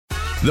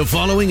The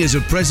following is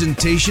a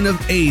presentation of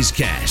A's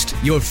Cast,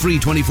 your free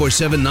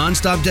 24/7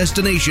 nonstop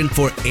destination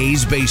for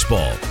A's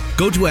baseball.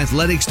 Go to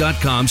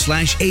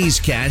athletics.com/A's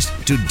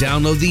Cast to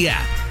download the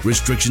app.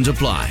 Restrictions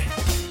apply.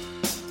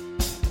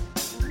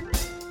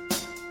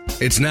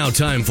 It's now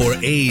time for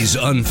A's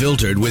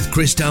Unfiltered with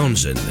Chris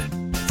Townsend.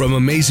 From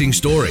amazing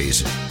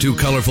stories to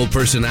colorful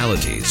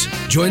personalities,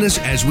 join us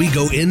as we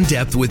go in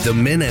depth with the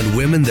men and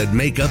women that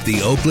make up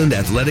the Oakland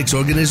Athletics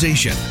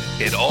organization.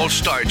 It all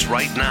starts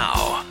right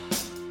now.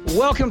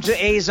 Welcome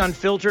to A's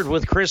Unfiltered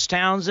with Chris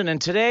Townsend, and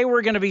today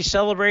we're going to be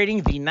celebrating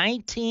the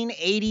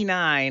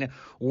 1989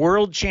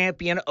 World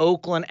Champion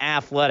Oakland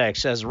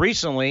Athletics. As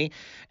recently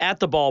at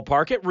the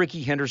ballpark at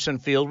Rickey Henderson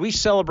Field, we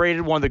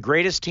celebrated one of the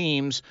greatest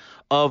teams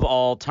of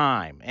all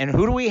time. And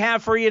who do we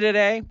have for you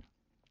today?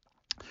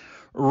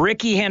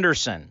 Rickey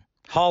Henderson,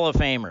 Hall of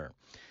Famer.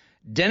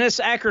 Dennis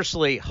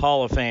Eckersley,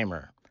 Hall of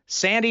Famer.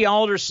 Sandy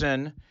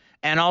Alderson,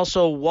 and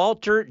also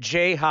Walter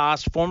J.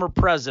 Haas, former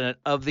president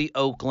of the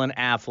Oakland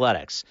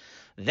Athletics.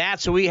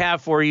 That's who we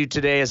have for you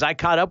today as I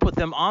caught up with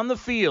them on the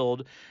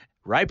field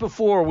right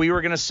before we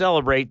were going to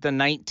celebrate the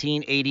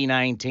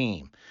 1989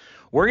 team.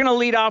 We're going to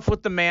lead off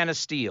with the Man of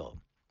Steel,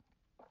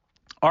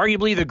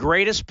 arguably the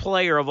greatest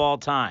player of all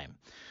time.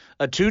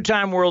 A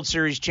two-time World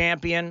Series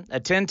champion, a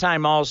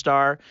 10-time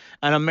All-Star,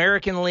 an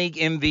American League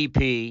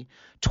MVP,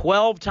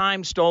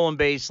 12-time stolen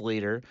base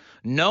leader.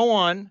 No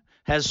one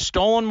has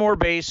stolen more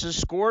bases,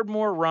 scored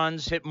more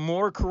runs, hit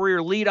more career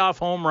leadoff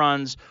home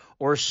runs,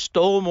 or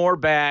stole more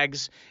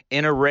bags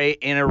in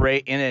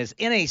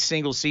a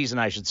single season,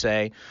 I should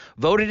say.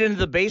 Voted into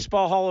the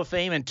Baseball Hall of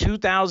Fame in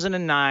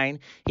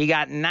 2009. He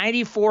got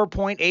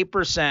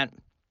 94.8%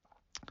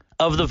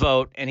 of the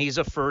vote, and he's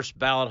a first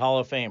ballot Hall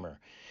of Famer.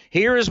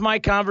 Here is my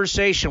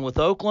conversation with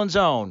Oakland's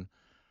own,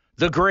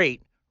 the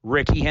great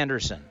Rickey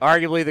Henderson.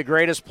 Arguably the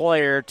greatest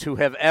player to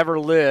have ever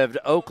lived,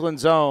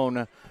 Oakland's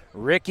own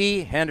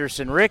Rickey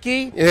Henderson.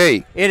 Rickey,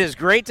 hey, it is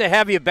great to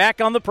have you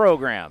back on the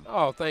program.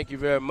 Oh, thank you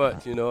very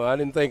much. You know, I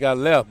didn't think I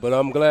left, but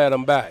I'm glad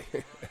I'm back.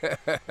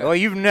 Well,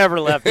 you've never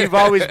left. You've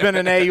always been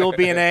an A. You'll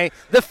be an A.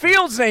 The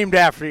field's named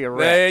after you, Rick.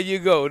 There you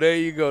go.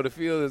 The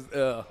field is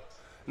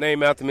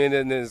named after me,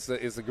 and it's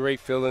a great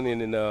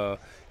feeling, and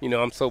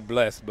I'm so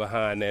blessed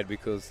behind that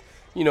because,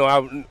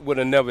 I would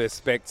have never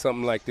expect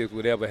something like this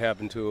would ever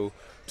happen to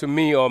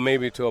me or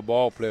maybe to a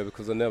ball player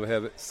because I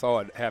never saw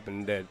it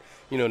happen that,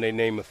 they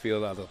name a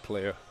field after a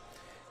player.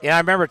 Yeah, I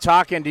remember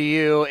talking to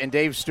you and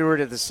Dave Stewart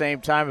at the same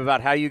time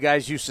about how you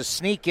guys used to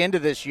sneak into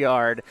this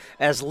yard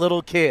as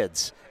little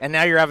kids, and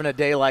now you're having a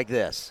day like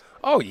this.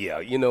 Oh, yeah.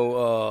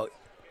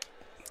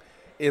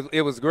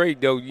 It was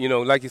great, though.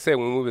 Like you said,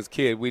 when we was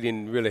kids, we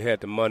didn't really have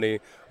the money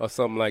or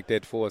something like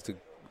that for us to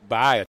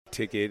buy a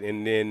ticket,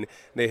 and then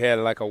they had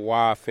like a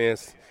wire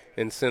fence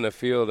in center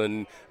field,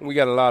 and we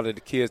got a lot of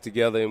the kids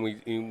together, and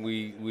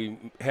we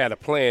had a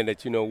plan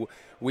that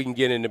we can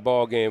get in the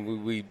ball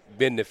game. We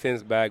bend the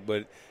fence back,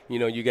 but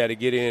you got to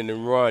get in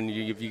and run.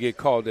 If you get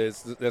caught,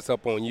 that's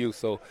up on you.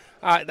 So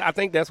I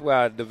think that's where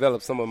I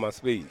developed some of my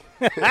speed.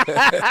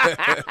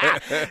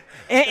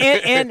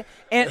 and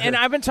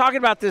I've been talking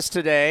about this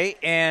today,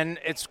 and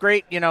it's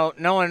great,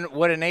 knowing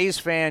what an A's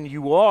fan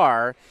you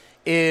are.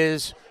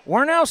 Is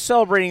we're now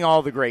celebrating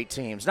all the great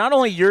teams. Not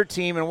only your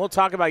team, and we'll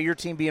talk about your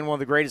team being one of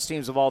the greatest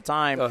teams of all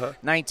time,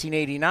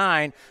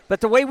 1989,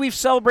 but the way we've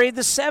celebrated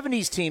the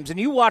 70s teams, and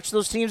you watched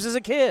those teams as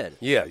a kid.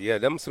 Yeah,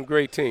 them some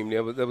great teams.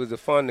 It was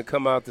fun to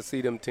come out to see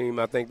them team.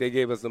 I think they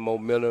gave us the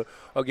momentum,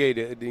 or gave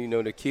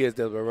the kids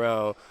that were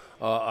around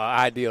an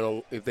idea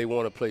on if they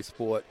want to play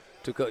sport,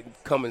 to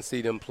come and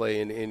see them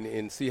play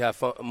and see how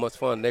much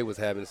fun they was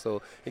having.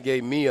 So it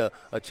gave me a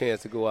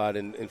chance to go out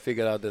and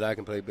figure out that I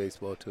can play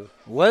baseball too.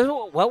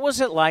 What was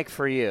it like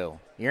for you?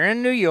 You're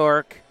in New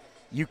York,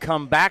 you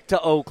come back to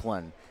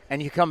Oakland,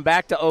 and you come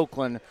back to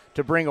Oakland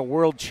to bring a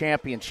world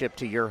championship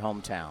to your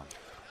hometown.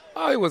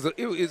 Oh,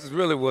 it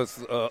really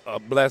was a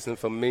blessing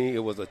for me.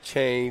 It was a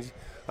change.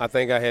 I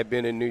think I had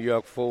been in New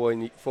York 4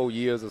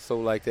 years or so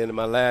like that. In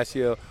my last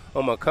year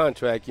on my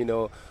contract,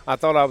 I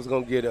thought I was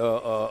going to get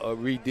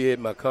redid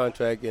my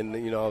contract, and,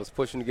 I was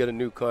pushing to get a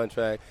new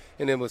contract,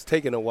 and it was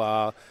taking a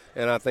while.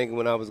 And I think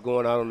when I was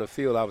going out on the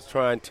field, I was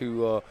trying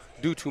to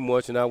do too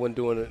much, and I wasn't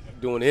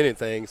doing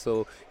anything.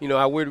 So,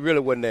 I really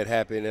wasn't that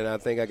happy. And I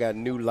think I got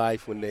new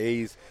life when the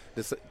A's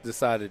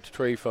decided to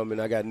trade from me,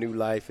 and I got new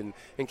life and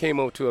came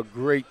over to a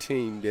great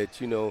team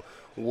that,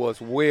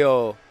 was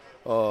well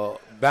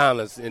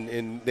balanced,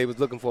 and they was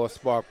looking for a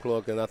spark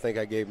plug, and I think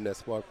I gave them that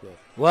spark plug.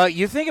 Well,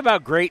 you think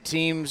about great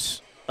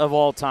teams of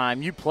all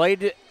time. You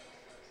played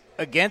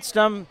against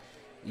them.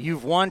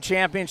 You've won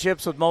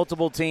championships with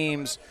multiple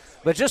teams.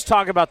 But just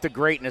talk about the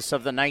greatness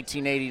of the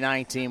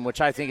 1989 team,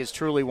 which I think is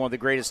truly one of the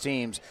greatest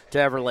teams to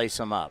ever lace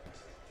them up.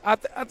 I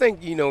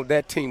think,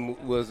 that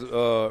team was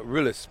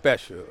really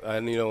special.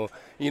 And,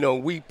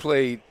 we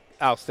played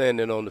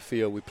outstanding on the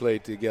field. We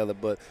played together.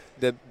 But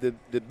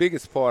the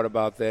biggest part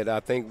about that, I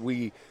think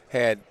we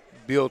had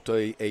built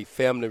a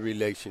family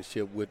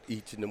relationship with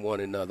each and one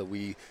another.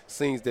 We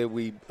seems that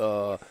we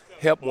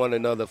help one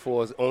another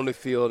for us on the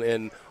field,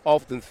 and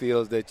often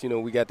feels that,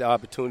 we got the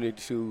opportunity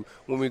to,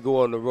 when we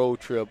go on the road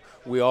trip,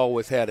 we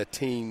always had a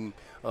team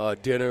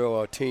dinner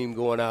or a team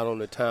going out on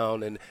the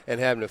town and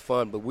having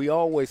fun. But we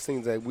always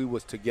seemed that we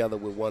was together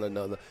with one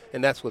another,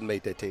 and that's what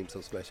made that team so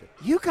special.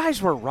 You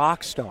guys were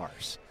rock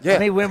stars. Yeah.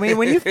 I mean,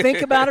 when you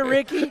think about it,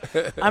 Ricky,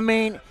 I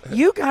mean,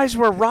 you guys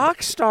were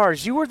rock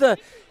stars. You were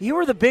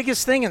the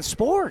biggest thing in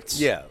sports.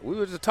 Yeah, we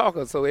were just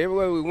talking. So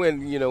everywhere we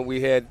went, we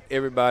had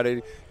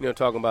everybody,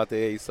 talking about the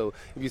A's. So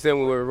if you said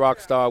we were a rock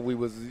star, we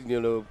was,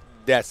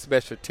 that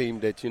special team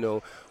that,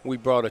 we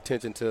brought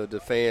attention to the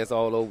fans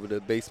all over the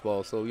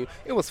baseball. So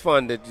it was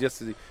fun that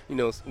just,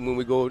 when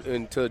we go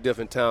into a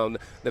different town,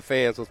 the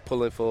fans was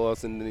pulling for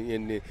us,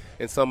 and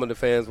some of the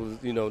fans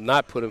was,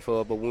 not pulling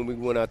for us. But when we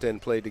went out there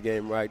and played the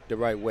game the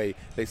right way,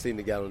 they seemed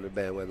to get on the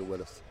bandwagon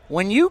with us.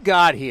 When you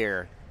got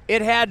here,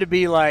 it had to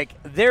be like,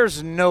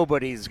 there's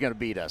nobody's going to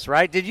beat us,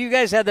 right? Did you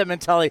guys have that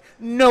mentality,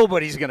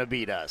 nobody's going to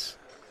beat us?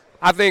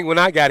 I think when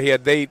I got here,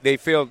 they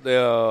felt they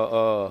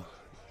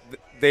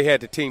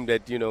had the team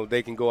that,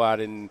 they can go out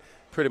and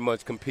pretty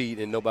much compete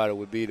and nobody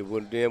would beat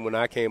it. Then when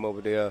I came over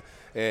there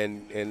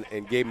and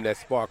gave them that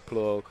spark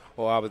plug,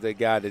 or I was that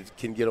guy that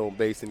can get on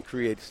base and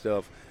create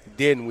stuff,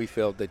 then we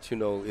felt that,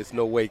 it's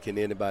no way can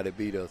anybody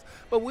beat us.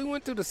 But we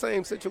went through the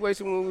same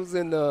situation when we was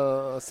in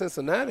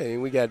Cincinnati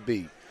and we got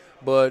beat.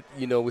 But,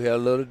 we had a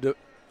little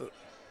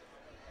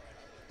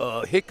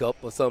hiccup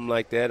or something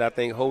like that. I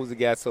think Jose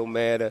got so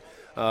mad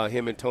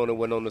him and Tony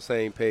went on the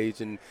same page,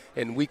 and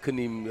we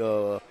couldn't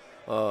even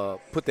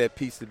put that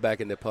piece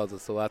back in the puzzle.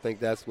 So I think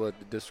that's what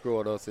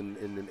destroyed us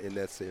in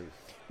that series.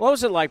 What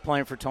was it like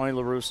playing for Tony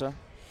La Russa?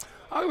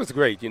 Oh, it was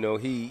great. He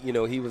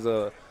was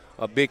a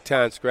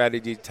big-time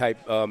strategy type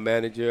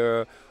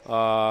manager.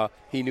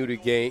 He knew the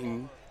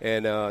game,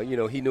 and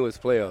he knew his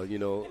players.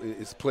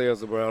 His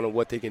players around and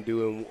what they can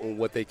do and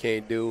what they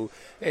can't do.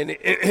 And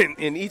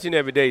each and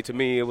every day, to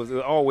me, it was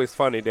always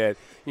funny that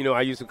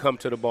I used to come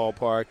to the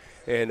ballpark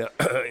and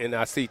and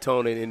I see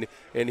Tony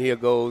and here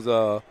goes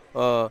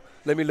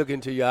let me look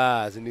into your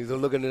eyes, and he's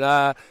looking in the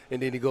eye,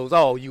 and then he goes,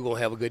 oh, you gonna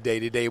have a good day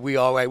today. We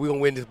all right. We gonna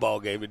win this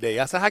ball game today.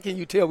 I said, how can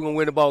you tell we gonna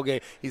win the ball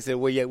game? He said,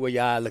 where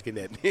your eye looking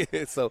at me?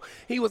 So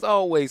he was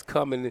always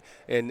coming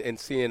and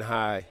seeing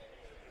how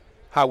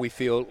we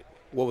feel,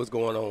 what was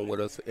going on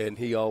with us, and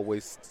he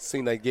always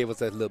seemed like gave us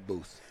that little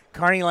boost.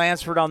 Carney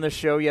Lansford on the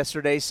show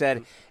yesterday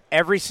said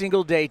every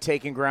single day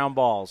taking ground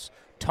balls,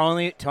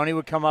 Tony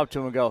would come up to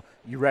him and go,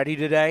 you ready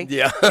today?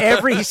 Yeah.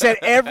 He said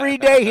every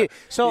day.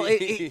 So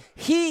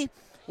he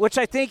which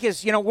I think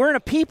is, we're in a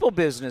people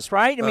business,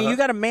 right? I mean, you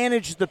got to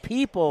manage the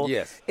people.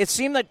 Yes. It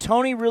seemed like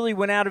Tony really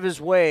went out of his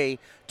way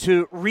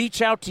to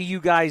reach out to you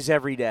guys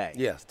every day.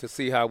 Yes, to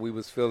see how we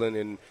was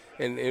feeling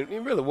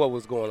and really what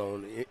was going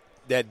on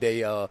that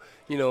day.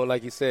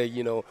 Like you said,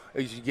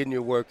 as you getting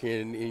your work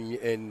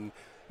in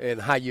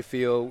and how you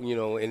feel,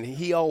 and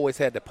he always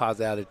had the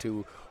positive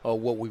attitude of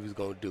what we was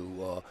going to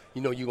do.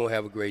 You're going to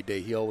have a great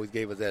day. He always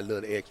gave us that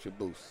little extra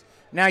boost.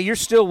 Now, you're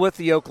still with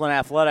the Oakland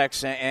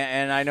Athletics,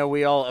 and I know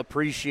we all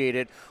appreciate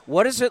it.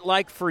 What is it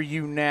like for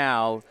you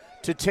now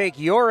to take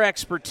your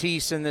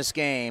expertise in this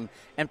game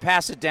and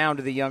pass it down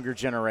to the younger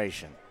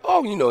generation?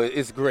 Oh,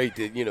 it's great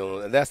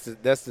that,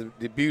 that's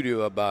the beauty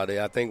about it.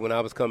 I think when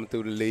I was coming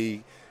through the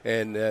league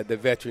and the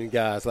veteran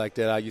guys like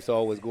that, I used to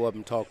always go up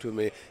and talk to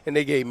them, and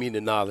they gave me the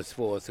knowledge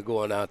for us to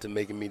going out to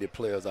making me the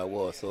players I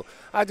was. So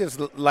I just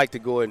like to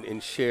go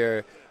and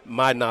share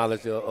my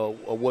knowledge of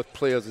what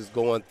players is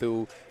going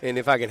through, and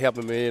if I can help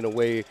them in a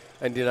way,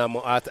 and then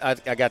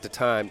I got the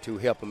time to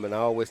help them. And I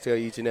always tell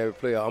each and every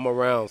player, I'm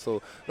around,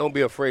 so don't be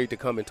afraid to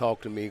come and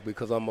talk to me,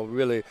 because I'm a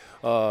really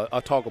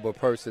a talkable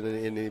person,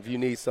 and if you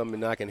need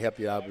something I can help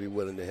you, I'll be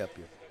willing to help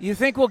you. You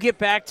think we'll get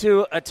back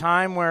to a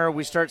time where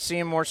we start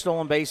seeing more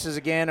stolen bases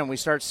again and we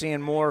start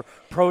seeing more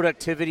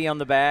productivity on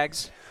the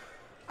bags?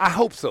 I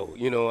hope so.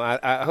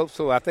 I hope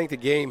so. I think the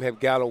game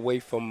have got away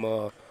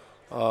from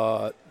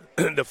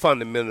the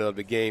fundamental of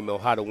the game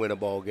of how to win a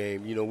ball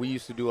game. We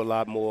used to do a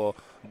lot more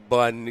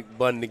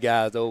bunting the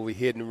guys over,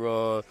 hit and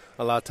run,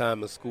 a lot of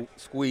time to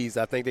squeeze.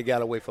 I think they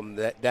got away from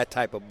that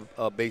type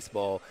of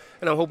baseball,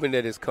 and I'm hoping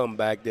that it's come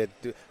back, that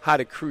how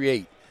to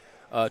create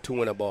to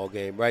win a ball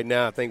game. Right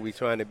now, I think we're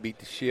trying to beat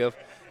the shift,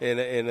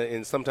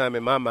 and sometime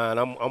in my mind,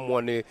 I'm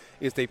wondering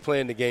if they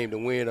playing the game to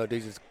win, or they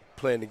just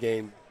playing the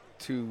game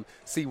to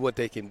see what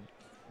they can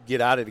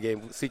get out of the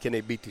game, see can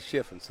they beat the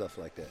shift and stuff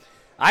like that.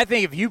 I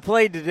think if you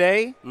played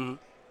today,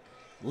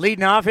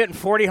 leading off, hitting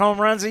 40 home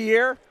runs a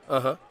year,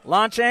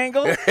 launch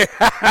angle.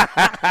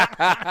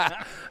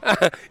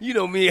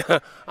 Me,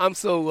 I'm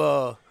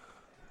so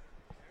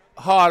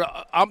hard.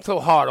 I'm so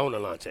hard on the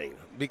launch angle,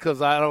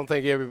 because I don't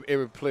think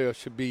every player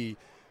should be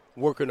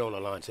working on a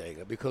launch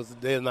angle, because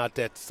they're not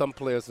that. Some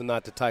players are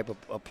not the type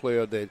of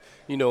player that,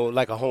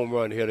 like a home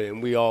run hitter,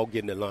 and we all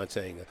getting the launch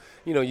angle.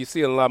 You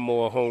see a lot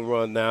more home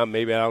run now.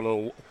 Maybe, I don't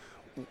know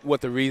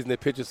what the reason the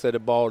pitcher said the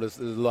ball is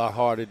a lot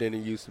harder than it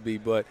used to be,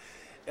 but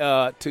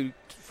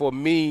for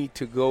me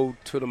to go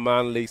to the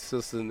minor league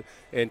system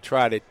and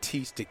try to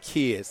teach the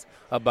kids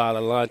about a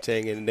launch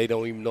angle and they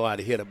don't even know how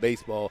to hit a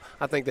baseball,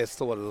 I think that's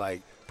sort of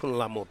like putting a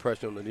lot more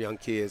pressure on the young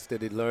kids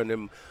that they learn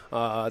them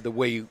the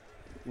way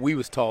we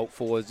was taught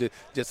for is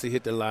just to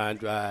hit the line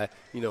drive,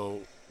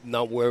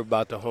 not worry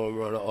about the home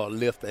run or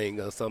lift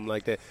angle or something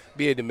like that.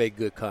 Be able to make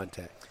good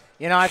contact.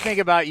 I think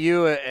about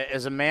you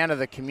as a man of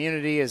the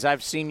community, as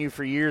I've seen you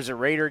for years at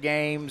Raider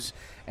games,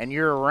 and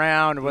you're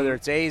around, whether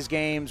it's A's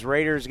games,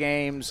 Raiders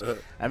games.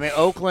 I mean,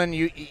 Oakland,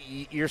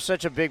 you're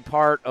such a big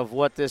part of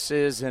what this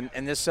is, and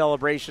this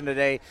celebration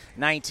today,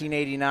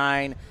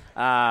 1989.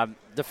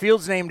 The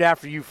field's named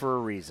after you for a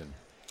reason.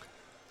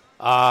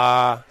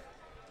 I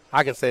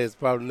can say it's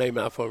probably named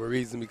after a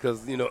reason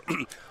because,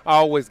 I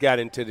always got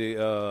into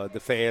the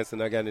fans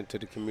and I got into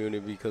the community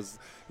because,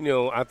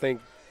 I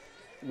think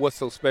what's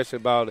so special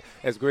about it,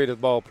 as great as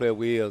ball player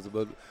we is,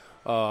 but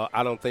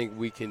I don't think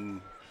we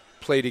can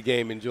play the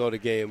game, enjoy the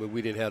game, if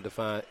we didn't have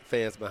the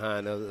fans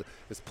behind us.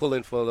 It's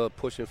pulling for us,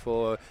 pushing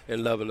for us,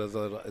 and loving us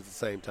at the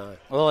same time.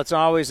 Well, it's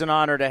always an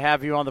honor to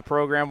have you on the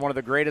program, one of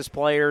the greatest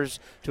players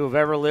to have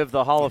ever lived,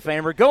 the Hall of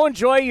Famer. Go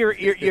enjoy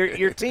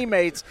your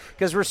teammates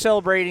because we're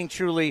celebrating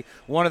truly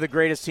one of the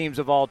greatest teams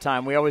of all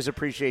time. We always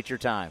appreciate your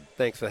time.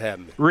 Thanks for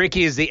having me.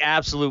 Ricky is the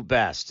absolute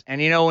best.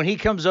 And, when he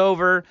comes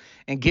over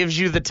and gives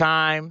you the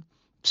time,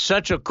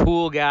 such a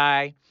cool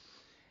guy.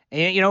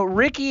 And,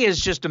 Ricky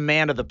is just a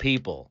man of the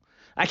people.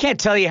 I can't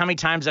tell you how many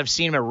times I've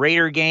seen him at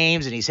Raider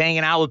games and he's hanging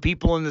out with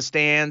people in the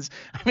stands.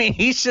 I mean,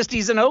 he's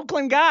an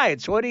Oakland guy.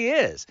 It's what he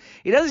is.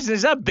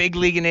 He's not big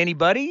leaguing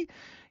anybody.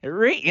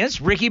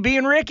 It's Ricky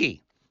being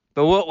Ricky.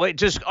 But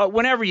just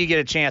whenever you get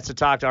a chance to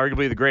talk to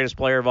arguably the greatest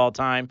player of all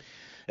time,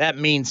 that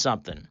means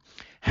something.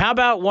 How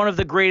about one of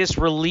the greatest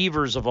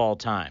relievers of all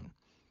time?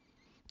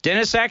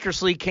 Dennis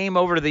Eckersley came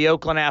over to the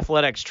Oakland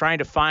Athletics trying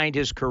to find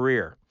his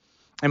career.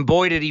 And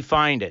boy, did he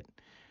find it.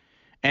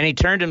 And he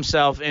turned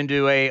himself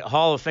into a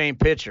Hall of Fame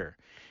pitcher.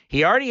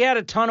 He already had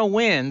a ton of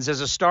wins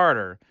as a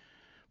starter,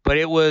 but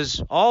it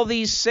was all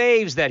these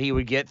saves that he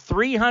would get,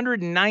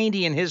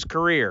 390 in his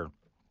career,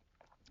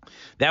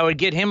 that would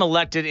get him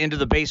elected into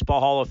the Baseball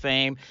Hall of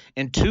Fame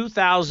in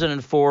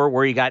 2004,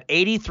 where he got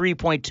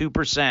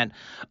 83.2%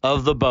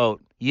 of the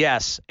vote.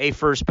 Yes, a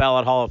first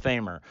ballot Hall of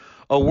Famer.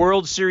 A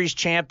World Series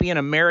champion,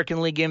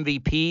 American League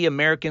MVP,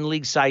 American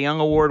League Cy Young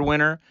Award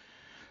winner,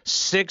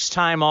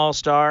 6-time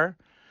All-Star,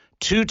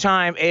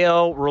 2-time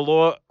AL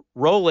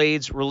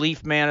Rolaids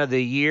Relief Man of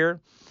the Year,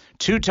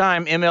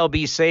 2-time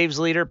MLB saves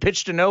leader,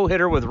 pitched a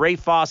no-hitter with Ray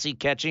Fosse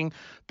catching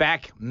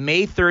back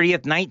May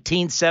 30th,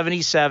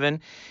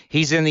 1977.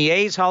 He's in the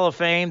A's Hall of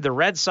Fame, the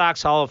Red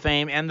Sox Hall of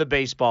Fame, and the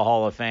Baseball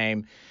Hall of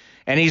Fame.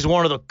 And he's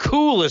one of the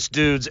coolest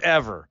dudes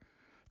ever.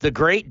 The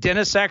great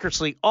Dennis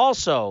Eckersley,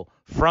 also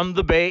from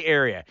the Bay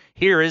Area.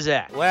 Here is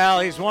that. Well,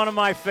 he's one of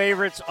my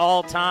favorites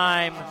all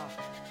time.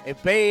 A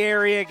Bay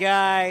Area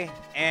guy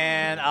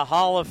and a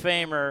Hall of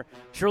Famer,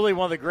 truly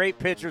one of the great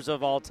pitchers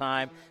of all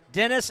time.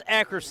 Dennis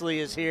Eckersley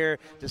is here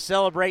to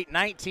celebrate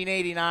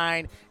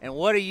 1989, and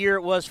what a year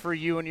it was for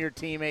you and your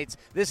teammates.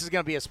 This is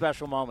going to be a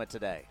special moment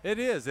today. It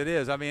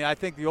is. I mean, I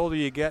think the older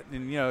you get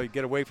and, you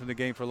get away from the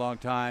game for a long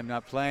time,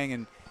 not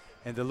playing,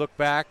 and to look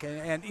back.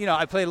 And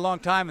I played a long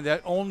time, and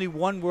that only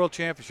one world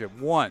championship,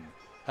 one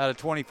out of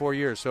 24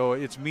 years. So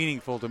it's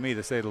meaningful to me,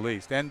 to say the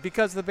least, and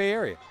because of the Bay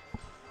Area.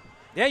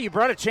 Yeah, you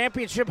brought a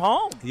championship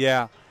home.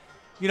 Yeah.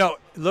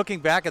 Looking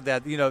back at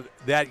that,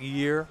 that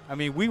year, I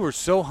mean, we were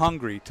so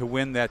hungry to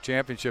win that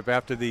championship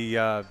after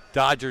the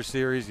Dodger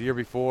series the year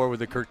before with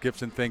the Kirk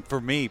Gibson thing. For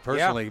me,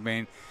 personally, yeah. I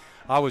mean,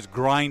 I was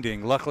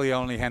grinding. Luckily, I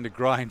only had to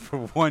grind for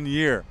 1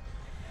 year.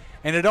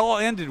 And it all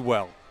ended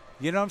well.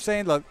 You know what I'm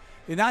saying? Look,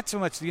 not so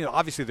much,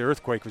 obviously the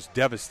earthquake was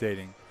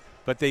devastating,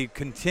 but they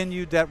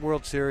continued that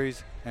World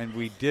Series, and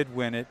we did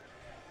win it.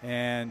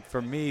 And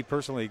for me,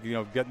 personally,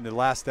 getting the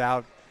last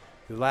out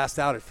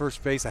at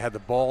first base, I had the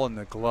ball in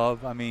the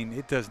glove. I mean,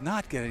 it does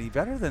not get any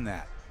better than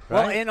that.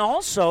 Right? Well, and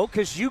also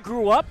because you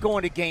grew up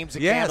going to games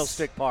at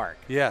Candlestick Park.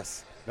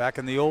 Yes, back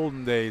in the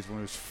olden days when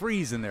it was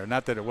freezing there.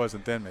 Not that it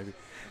wasn't then, maybe.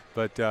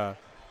 But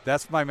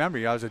that's my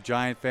memory. I was a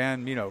Giant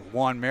fan.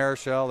 Juan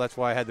Marichal, that's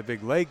why I had the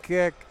big leg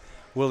kick,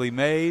 Willie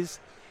Mays.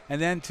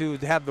 And then to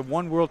have the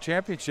one world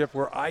championship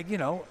where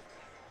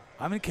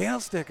I'm in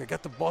Candlestick. I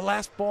got the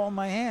last ball in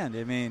my hand.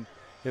 I mean,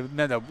 it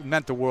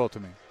meant the world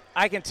to me.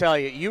 I can tell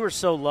you were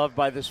so loved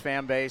by this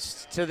fan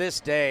base to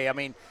this day. I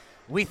mean,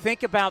 we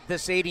think about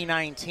this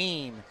 89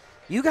 team.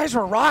 You guys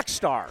were rock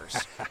stars.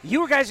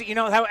 You were guys,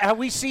 how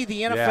we see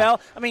the NFL. Yeah.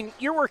 I mean,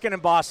 you're working in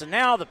Boston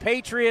now, the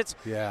Patriots.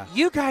 Yeah.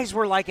 You guys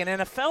were like an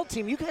NFL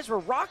team. You guys were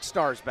rock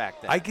stars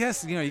back then. I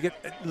guess, you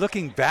get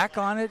looking back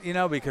on it,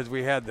 because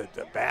we had the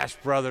Bash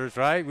Brothers,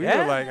 right? We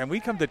were like, and we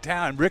come to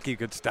town, Ricky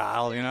could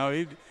style,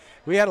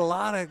 we had a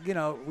lot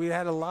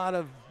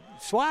of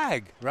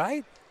swag,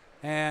 right?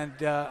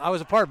 And I was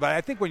a part of it. But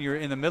I think when you're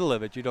in the middle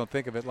of it, you don't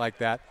think of it like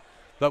that.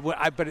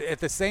 But at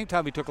the same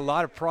time, we took a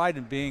lot of pride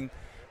in being,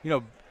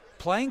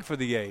 playing for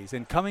the A's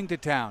and coming to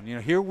town.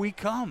 Here we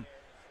come.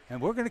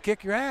 and we're going to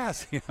kick your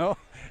ass, you know.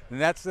 And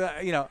that's,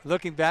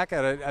 looking back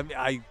at it,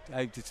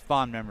 I just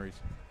fond memories.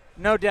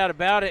 No doubt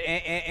about it.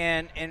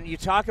 And you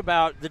talk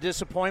about the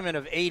disappointment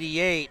of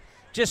 88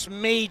 just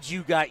made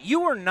you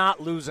were not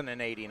losing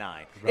in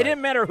 89. Right. It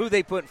didn't matter who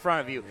they put in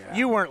front of you. Yeah.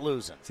 You weren't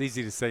losing. It's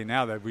easy to say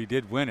now that we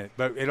did win it,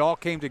 but it all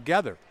came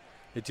together.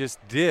 It just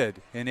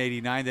did in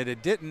 89 that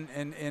it didn't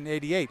in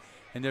 88.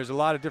 And there's a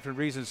lot of different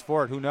reasons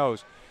for it. Who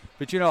knows?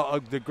 But,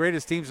 the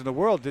greatest teams in the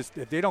world, just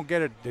if they don't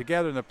get it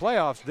together in the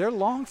playoffs, they're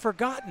long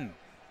forgotten,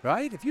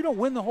 right? If you don't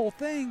win the whole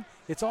thing,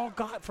 it's all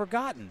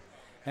forgotten.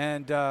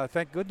 And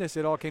thank goodness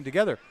it all came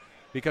together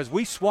because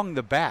we swung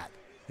the bat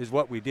is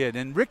what we did.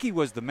 And Ricky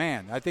was the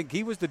man. I think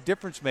he was the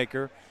difference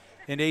maker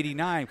in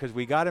 89 because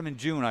we got him in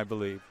June, I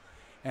believe.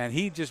 And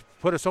he just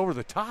put us over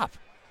the top.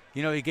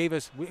 He gave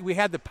us – we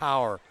had the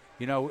power,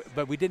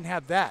 but we didn't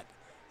have that.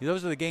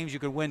 Those are the games you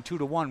could win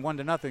 2-1,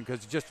 1-0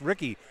 because just a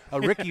Ricky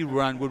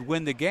run would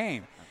win the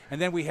game.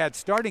 And then we had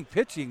starting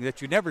pitching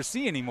that you never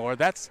see anymore.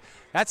 That's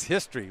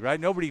history, right?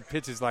 Nobody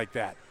pitches like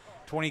that.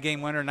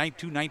 20-game winner,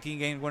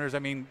 19-game winners. I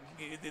mean,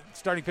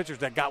 starting pitchers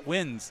that got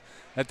wins.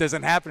 That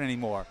doesn't happen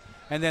anymore.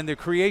 And then the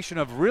creation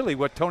of really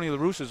what Tony La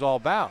Russa is all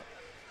about.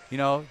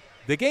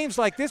 The games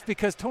like this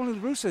because Tony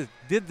La Russa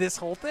did this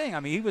whole thing. I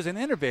mean, he was an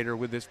innovator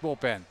with this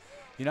bullpen.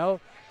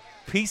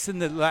 Piecing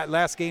the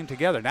last game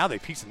together. Now they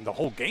piecing the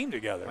whole game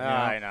together.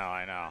 I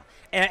know.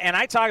 And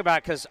I talk about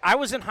it because I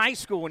was in high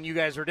school when you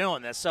guys were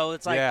doing this. So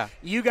it's like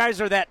you guys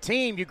are that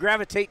team. You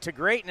gravitate to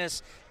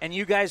greatness, and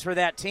you guys were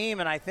that team.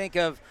 And I think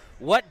of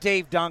what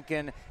Dave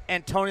Duncan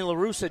and Tony La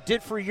Russa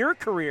did for your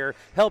career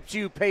helped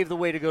you pave the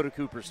way to go to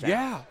Cooperstown.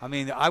 Yeah. I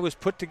mean, I was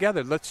put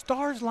together. The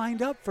stars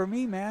lined up for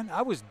me, man.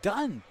 I was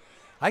done.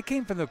 I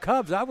came from the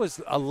Cubs. I was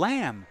a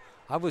lamb.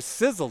 I was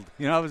sizzled.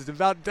 I was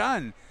about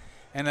done.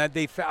 And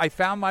I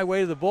found my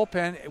way to the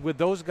bullpen with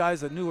those guys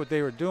that knew what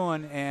they were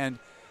doing, and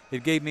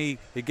it gave me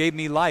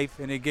life,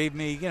 and it gave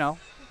me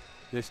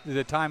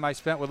the time I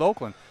spent with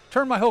Oakland.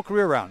 Turned my whole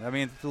career around. I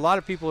mean, a lot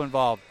of people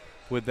involved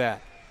with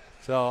that.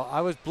 So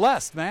I was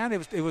blessed, man.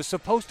 It was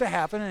supposed to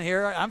happen, and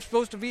here I'm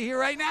supposed to be here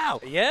right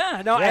now.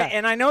 Yeah, no, yeah.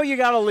 And I know you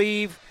got to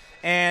leave,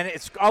 and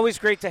it's always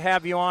great to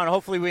have you on.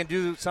 Hopefully we can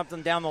do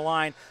something down the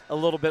line a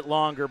little bit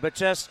longer, but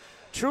just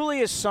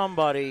truly as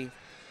somebody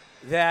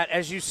that,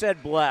 as you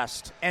said,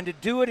 blessed, and to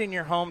do it in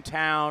your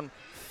hometown,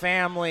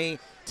 family,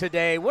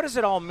 today, what does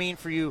it all mean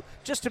for you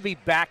just to be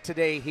back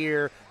today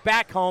here,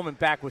 back home and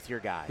back with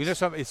your guys?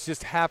 Something, it's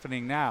just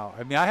happening now.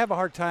 I mean, I have a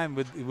hard time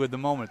with the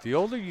moment. The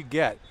older you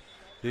get,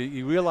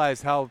 you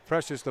realize how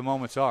precious the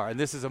moments are, and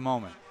this is a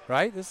moment,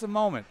 right? This is a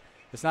moment.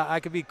 It's not.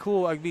 I could be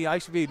cool. I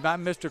should be not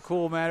Mr.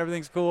 Cool, man.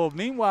 Everything's cool.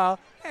 Meanwhile,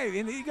 hey,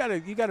 you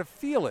gotta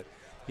feel it,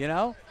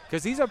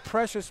 because these are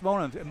precious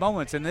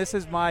moments, and this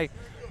is my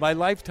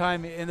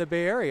lifetime in the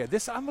Bay Area.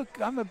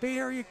 I'm a Bay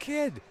Area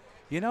kid,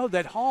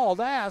 that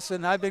hauled ass,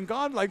 and I've been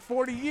gone like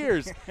 40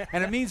 years,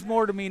 and it means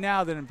more to me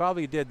now than it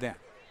probably did then.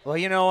 Well,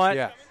 you know what?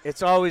 Yeah.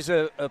 It's always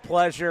a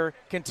pleasure.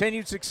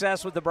 Continued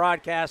success with the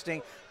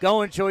broadcasting.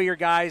 Go enjoy your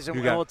guys,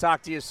 and we'll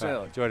talk to you soon.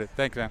 Right, enjoyed it.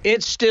 Thanks, man.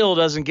 It still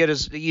doesn't get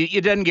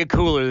it doesn't get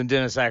cooler than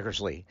Dennis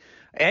Eckersley.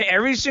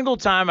 Every single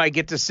time I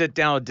get to sit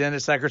down with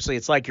Dennis Eckersley,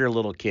 it's like you're a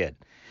little kid.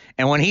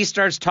 And when he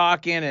starts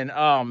talking, and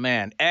oh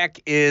man,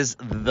 Eck is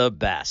the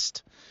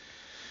best.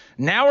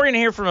 Now we're going to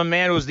hear from a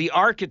man who was the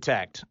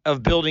architect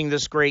of building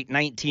this great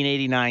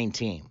 1989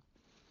 team.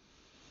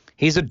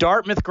 He's a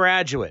Dartmouth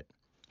graduate.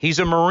 He's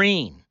a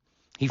Marine.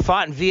 He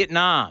fought in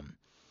Vietnam.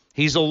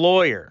 He's a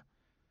lawyer.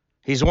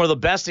 He's one of the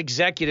best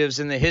executives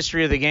in the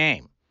history of the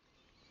game.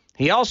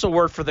 He also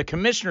worked for the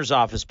commissioner's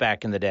office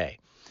back in the day.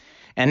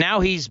 And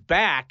now he's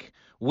back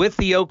with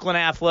the Oakland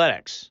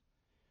Athletics.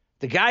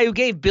 The guy who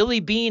gave Billy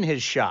Beane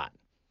his shot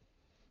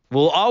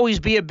will always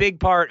be a big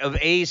part of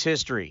A's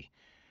history.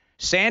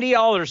 Sandy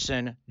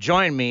Alderson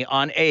joined me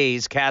on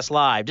A's Cast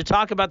Live to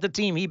talk about the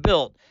team he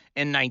built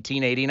in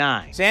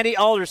 1989. Sandy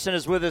Alderson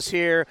is with us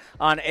here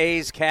on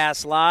A's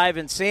Cast Live.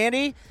 And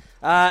Sandy,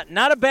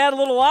 not a bad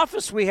little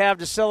office we have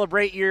to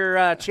celebrate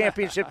your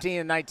championship team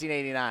in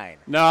 1989.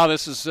 No,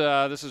 this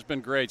has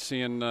been great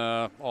seeing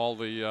all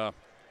the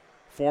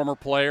former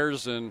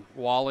players and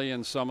Wally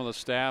and some of the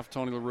staff.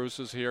 Tony La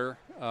Russa's here.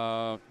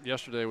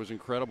 Yesterday was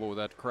incredible with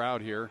that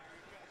crowd here.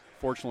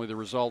 Fortunately, the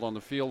result on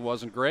the field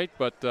wasn't great,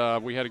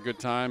 but we had a good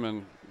time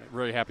and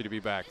really happy to be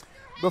back.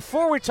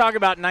 Before we talk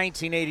about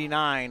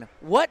 1989,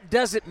 what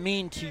does it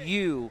mean to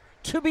you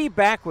to be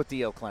back with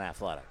the Oakland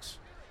Athletics?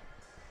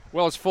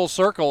 Well, it's full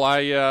circle.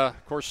 I,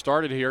 of course,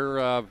 started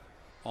here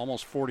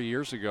almost 40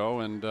 years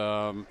ago, and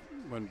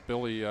when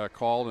Billy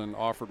called and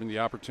offered me the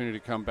opportunity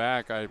to come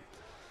back,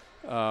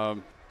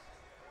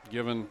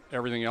 given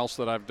everything else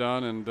that I've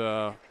done and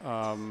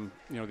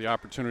the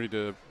opportunity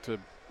to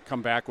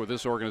come back with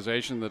this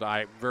organization that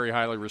I very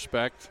highly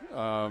respect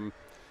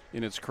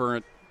in its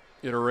current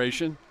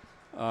iteration.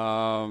 It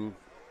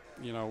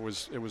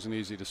was an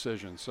easy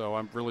decision. So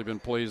I've really been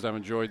pleased. I've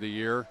enjoyed the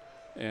year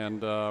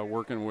and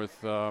working with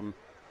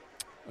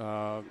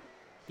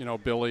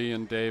Billy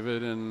and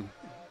David and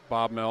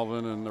Bob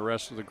Melvin and the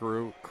rest of the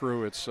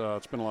crew. It's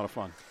been a lot of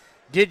fun.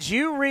 Did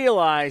you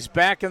realize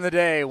back in the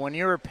day when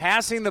you were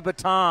passing the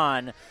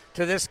baton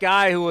to this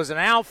guy who was an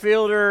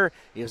outfielder,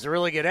 he was a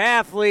really good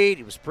athlete,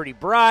 he was pretty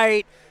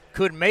bright,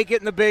 could make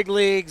it in the big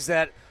leagues,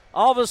 that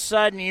all of a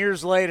sudden,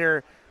 years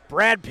later,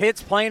 Brad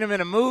Pitt's playing him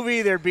in a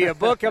movie, there'd be a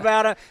book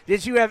about him?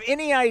 Did you have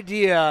any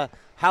idea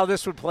how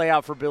this would play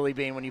out for Billy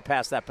Beane when you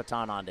passed that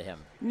baton on to him?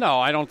 No,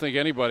 I don't think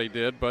anybody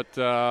did, but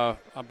I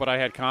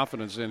had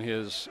confidence in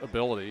his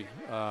ability.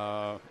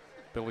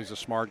 Billy's a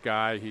smart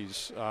guy.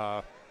 He's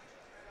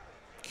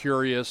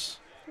curious,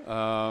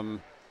 and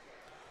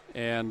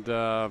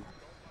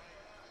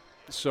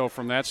so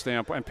from that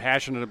standpoint, and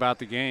passionate about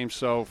the game.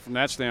 So from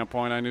that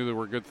standpoint, I knew there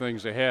were good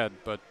things ahead,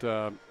 but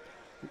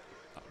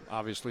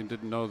obviously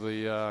didn't know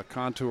the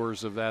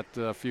contours of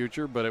that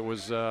future. But it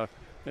was,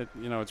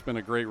 it's been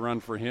a great run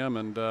for him,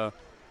 and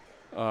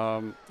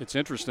it's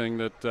interesting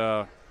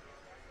that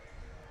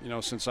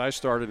since I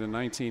started in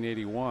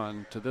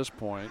 1981 to this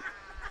point,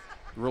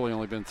 really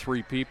only been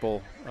 3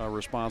 people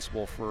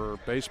responsible for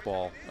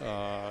baseball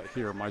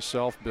here,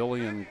 myself,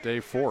 Billy, and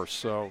Dave Force.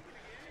 So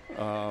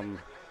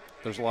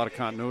there's a lot of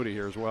continuity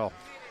here as well.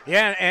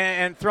 Yeah,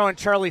 and throwing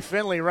Charlie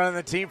Finley running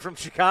the team from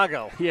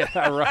Chicago.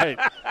 Yeah, right.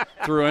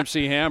 Through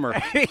MC Hammer,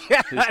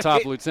 his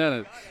top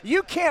lieutenant.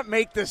 You can't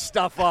make this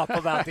stuff up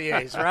about the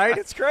A's, right?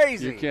 It's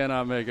crazy. You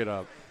cannot make it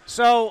up.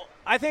 So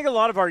I think a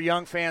lot of our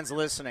young fans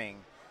listening,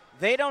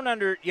 they don't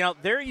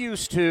they're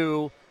used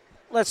to,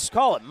 let's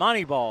call it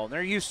Moneyball.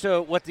 They're used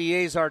to what the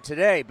A's are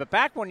today. But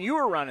back when you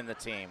were running the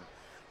team,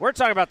 we're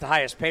talking about the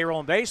highest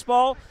payroll in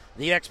baseball,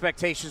 the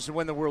expectations to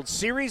win the World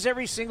Series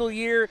every single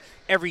year.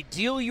 Every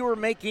deal you were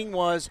making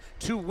was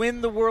to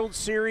win the World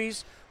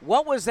Series.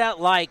 What was that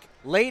like,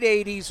 late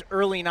 80s,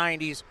 early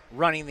 90s,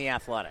 running the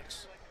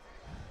Athletics?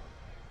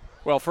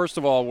 Well, first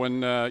of all, when,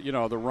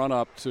 the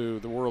run-up to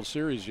the World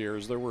Series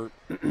years, there were,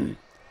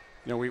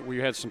 we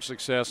had some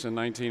success in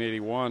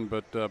 1981,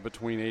 but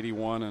between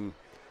 81 and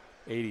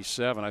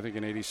 87, I think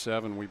in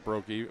 87 we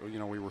broke, we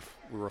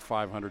were a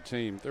 500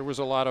 team. There was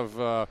a lot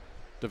of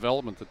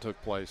development that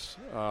took place.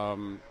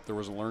 There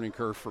was a learning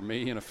curve for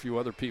me and a few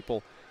other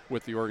people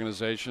with the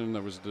organization.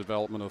 There was the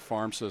development of the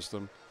farm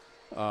system.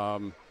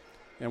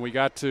 And we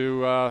got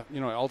to,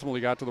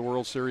 ultimately got to the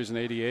World Series in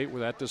 88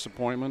 with that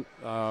disappointment.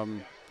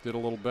 Did a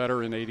little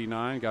better in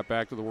 89, got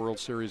back to the World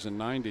Series in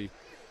 90.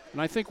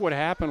 And I think what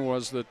happened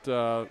was that,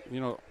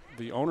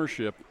 the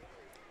ownership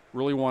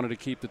really wanted to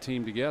keep the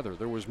team together.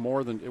 It was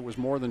more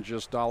than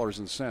just dollars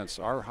and cents.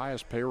 Our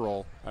highest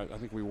payroll, I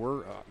think we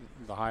were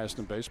the highest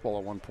in baseball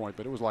at one point,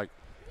 but it was like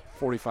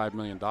 $45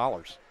 million.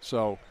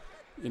 So,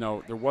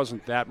 there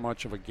wasn't that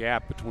much of a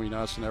gap between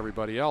us and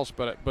everybody else.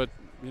 But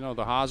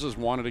the Haas's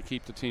wanted to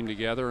keep the team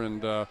together,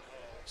 and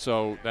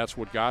so that's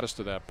what got us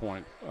to that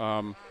point.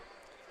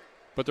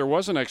 But there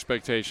was an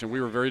expectation.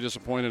 We were very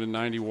disappointed in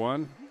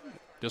 91.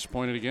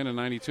 Disappointed again in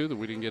 92 that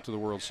we didn't get to the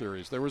World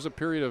Series. There was a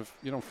period of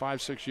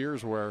 5-6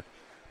 years where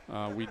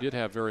we did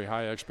have very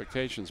high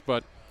expectations,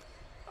 but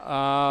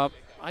I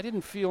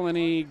didn't feel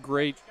any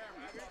great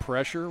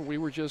pressure. We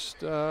were just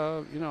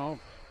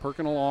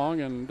perking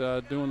along and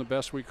doing the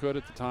best we could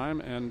at the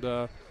time,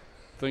 and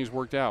things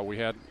worked out. We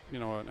had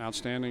an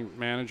outstanding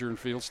manager and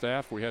field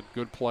staff. We had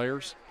good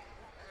players,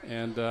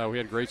 and we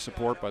had great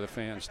support by the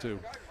fans too.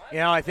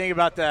 I think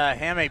about the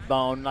hamate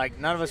bone. Like,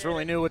 none of us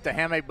really knew what the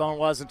hamate bone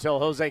was until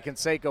Jose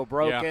Canseco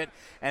broke it.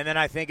 And then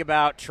I think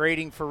about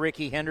trading for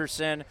Ricky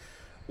Henderson.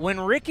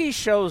 When Ricky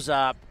shows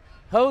up,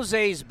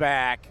 Jose's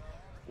back.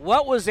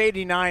 What was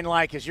 89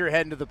 like as you're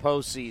heading to the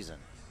postseason?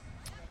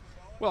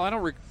 Well, I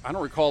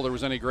don't recall there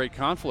was any great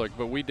conflict,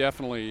 but we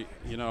definitely,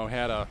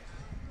 had a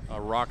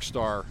rock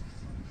star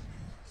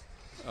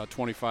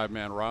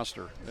 25-man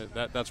roster.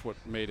 That's what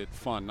made it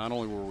fun. Not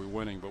only were we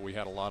winning, but we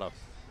had a lot of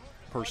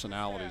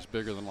personalities,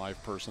 bigger than life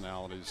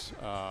personalities.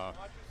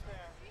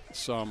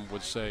 Some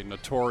would say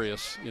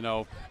notorious,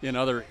 in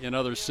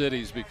other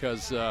cities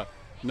because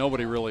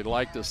nobody really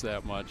liked us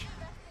that much.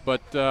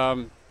 But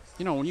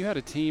when you had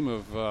a team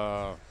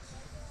of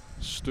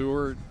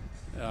Stewart,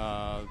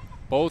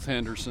 both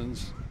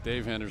Hendersons,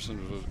 Dave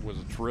Henderson was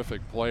a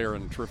terrific player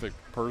and a terrific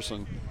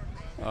person.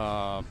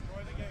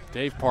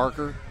 Dave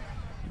Parker,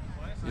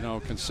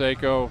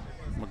 Canseco,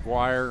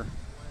 McGuire,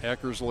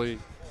 Eckersley.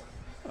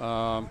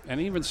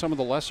 And even some of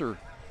the lesser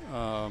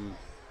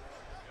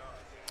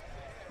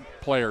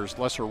players,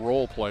 lesser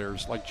role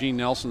players, like Gene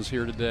Nelson's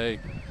here today.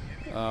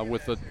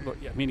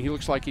 He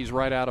looks like he's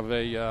right out of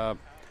a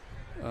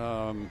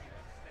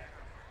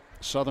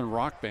Southern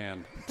rock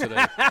band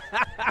today.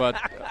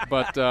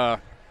 but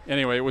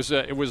anyway, it was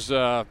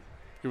a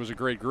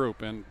great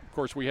group, and of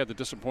course we had the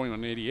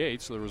disappointment in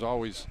 '88, so there was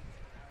always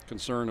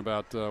concern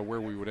about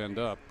where we would end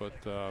up, but.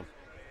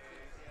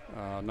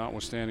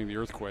 Notwithstanding the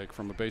earthquake,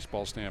 from a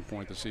baseball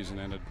standpoint, the season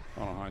ended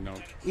on a high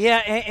note. Yeah,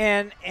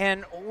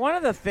 and one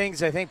of the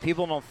things I think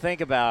people don't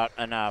think about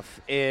enough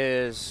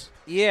is,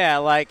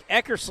 like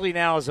Eckersley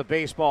now is a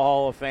Baseball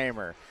Hall of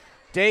Famer.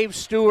 Dave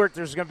Stewart,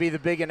 there's going to be the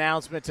big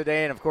announcement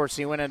today, and of course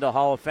he went into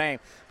Hall of Fame.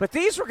 But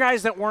these were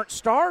guys that weren't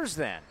stars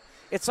then.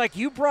 It's like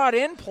you brought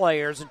in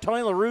players, and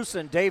Tony La Russa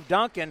and Dave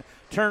Duncan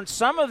turned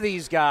some of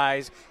these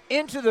guys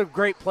into the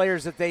great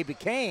players that they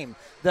became.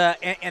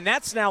 And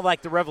that's now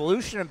like the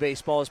revolution in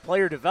baseball is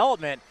player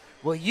development.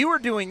 Well, you were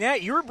doing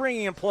that. You were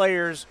bringing in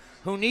players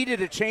who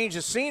needed a change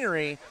of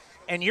scenery,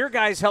 and your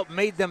guys helped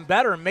made them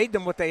better and made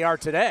them what they are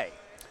today.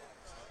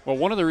 Well,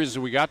 one of the reasons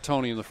we got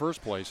Tony in the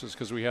first place is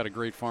because we had a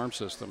great farm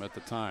system at the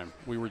time.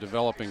 We were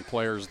developing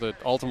players that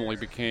ultimately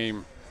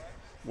became,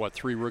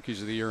 3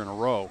 Rookies of the Year in a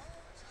row.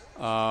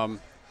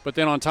 But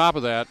then on top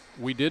of that,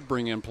 we did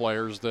bring in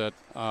players that,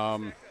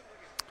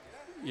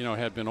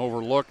 had been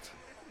overlooked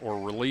or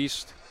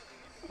released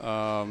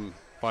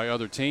by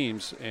other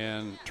teams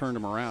and turned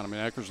them around. I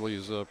mean, Eckersley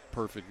is a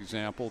perfect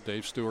example.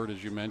 Dave Stewart,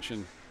 as you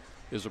mentioned,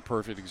 is a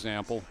perfect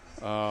example.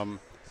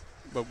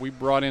 But we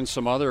brought in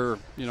some other,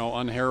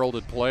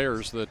 unheralded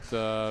players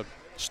that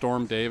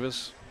Storm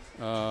Davis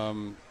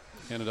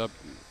ended up,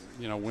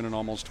 winning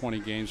almost 20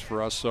 games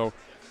for us. So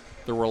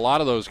there were a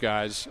lot of those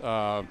guys.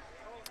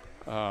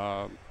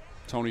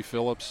 Tony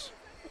Phillips,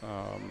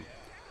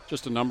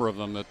 just a number of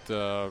them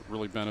that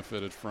really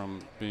benefited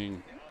from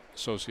being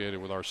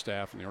associated with our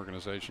staff and the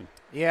organization.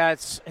 Yeah,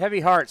 it's heavy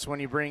hearts when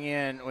you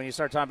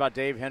start talking about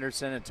Dave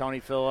Henderson and Tony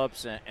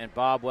Phillips and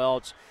Bob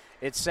Welch.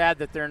 It's sad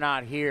that they're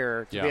not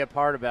here to be a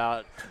part of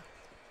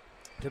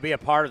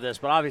this,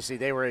 but obviously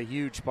they were a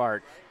huge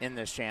part in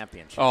this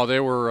championship. Oh,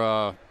 they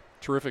were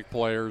terrific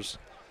players.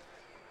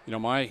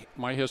 My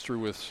history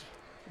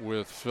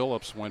with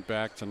Phillips went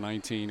back to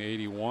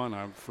 1981.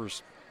 I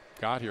first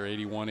got here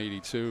 81,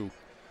 82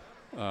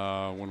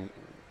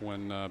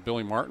 when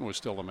Billy Martin was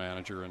still the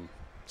manager, and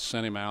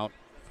sent him out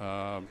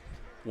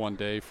one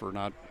day for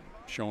not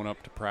showing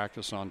up to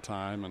practice on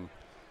time, and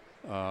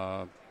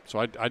so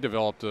I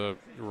developed a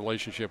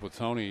relationship with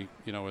Tony,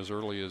 as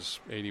early as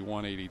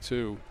 81,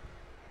 82.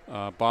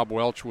 Bob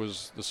Welch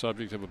was the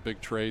subject of a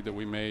big trade that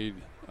we made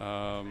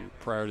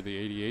prior to the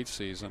 88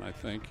 season, I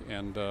think,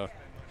 and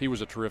he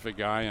was a terrific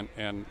guy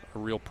and a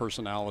real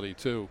personality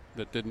too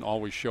that didn't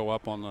always show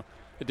up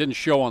it didn't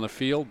show on the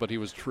field, but he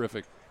was a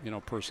terrific,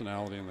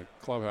 personality in the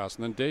clubhouse.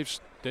 And then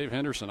Dave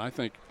Henderson, I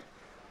think,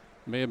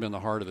 may have been the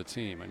heart of the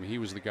team. I mean, he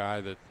was the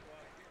guy that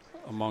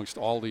amongst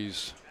all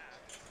these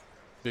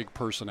big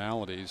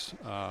personalities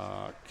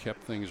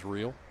kept things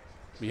real.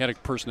 He had a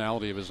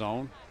personality of his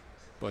own,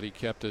 but he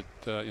kept it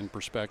in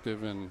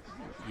perspective and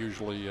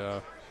usually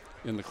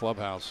in the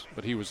clubhouse.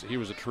 But he was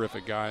a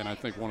terrific guy, and I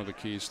think one of the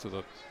keys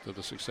to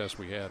the success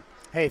we had.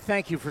 Hey,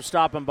 thank you for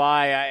stopping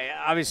by.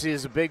 Obviously,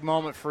 it's a big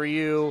moment for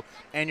you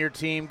and your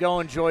team. Go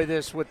enjoy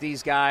this with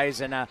these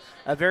guys, and a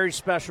very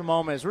special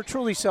moment as we're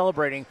truly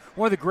celebrating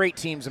one of the great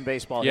teams in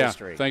baseball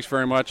history. Thanks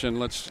very much, and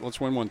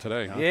let's win one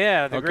today. Huh?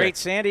 Yeah, the great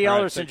Sandy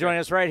Ellerson joining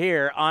us right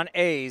here on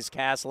A's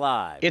Cast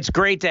Live. It's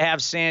great to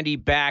have Sandy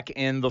back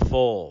in the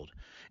fold.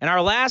 And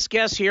our last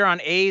guest here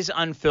on A's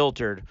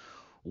Unfiltered,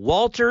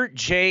 Walter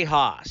J.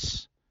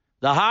 Haas.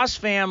 The Haas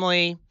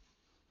family,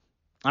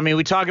 I mean,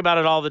 we talk about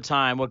it all the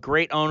time, what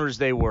great owners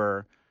they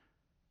were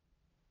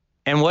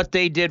and what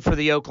they did for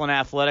the Oakland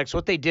Athletics,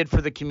 what they did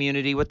for the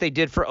community, what they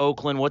did for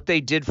Oakland, what they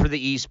did for the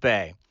East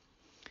Bay.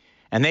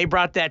 And they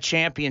brought that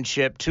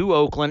championship to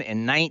Oakland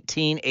in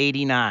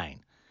 1989.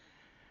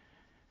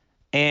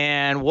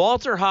 And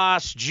Walter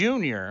Haas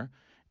Jr.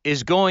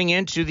 is going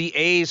into the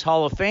A's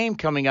Hall of Fame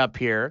coming up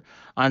here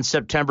on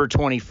September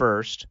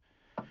 21st.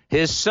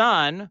 His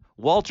son,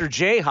 Walter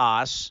J.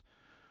 Haas,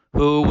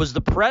 who was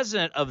the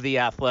president of the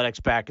Athletics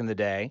back in the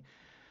day,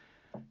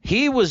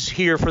 he was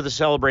here for the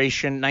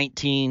celebration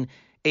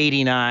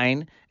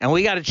 1989, and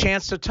we got a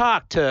chance to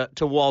talk to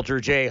Walter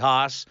J.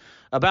 Haas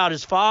about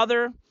his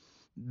father,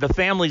 the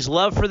family's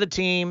love for the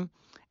team,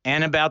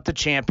 and about the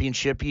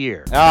championship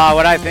year. Oh,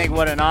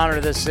 what an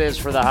honor this is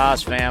for the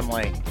Haas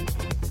family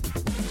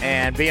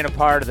and being a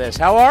part of this.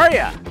 How are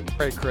you?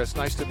 Great, Chris.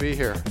 Nice to be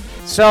here.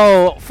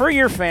 So, for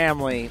your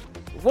family,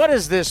 what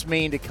does this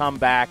mean to come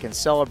back and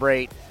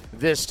celebrate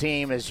this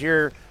team as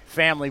your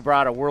family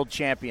brought a world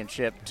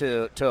championship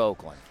to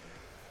Oakland?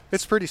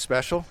 It's pretty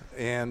special,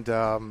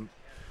 and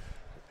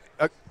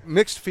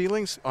mixed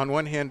feelings. On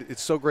one hand,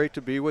 it's so great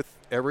to be with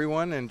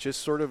everyone, and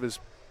just sort of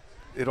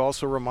it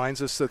also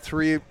reminds us that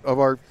 3 of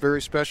our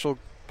very special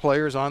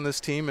players on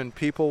this team and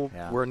people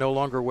were no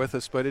longer with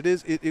us. But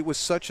it was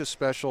such a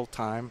special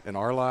time in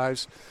our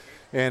lives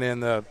and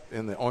in the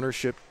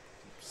ownership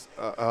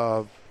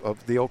of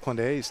the Oakland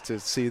A's to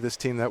see this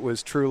team that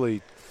was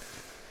truly,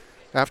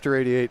 after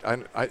 88,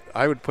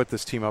 I would put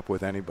this team up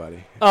with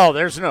anybody. Oh,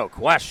 there's no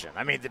question.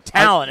 I mean, the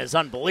talent is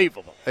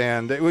unbelievable.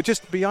 And it was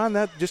just beyond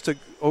that, just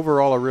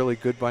overall a really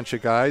good bunch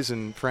of guys,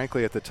 and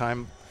frankly at the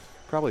time,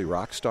 probably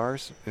rock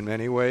stars in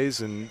many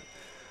ways. And,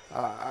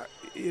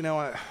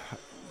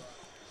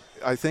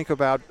 I think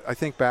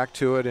back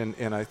to it,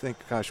 and I think,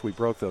 gosh, we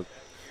broke the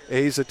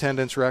A's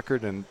attendance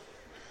record, and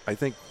I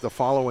think the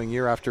following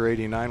year after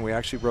 89, we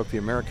actually broke the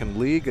American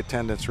League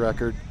attendance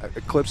record,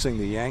 eclipsing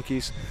the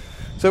Yankees.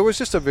 So it was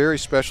just a very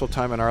special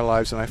time in our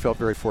lives, and I felt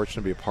very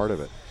fortunate to be a part of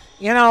it.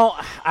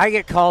 I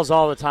get calls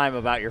all the time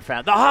about your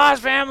family. The Haas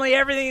family,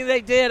 everything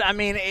they did. I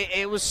mean,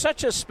 it was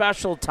such a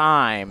special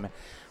time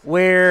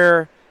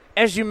where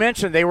as you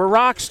mentioned, they were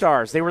rock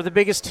stars. They were the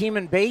biggest team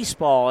in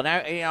baseball. And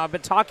I've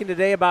been talking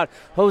today about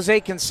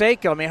Jose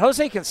Canseco. I mean,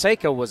 Jose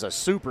Canseco was a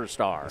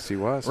superstar. Yes, he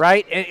was.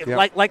 Right?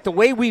 Yep. Like the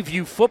way we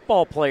view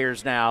football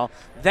players now,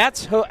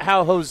 that's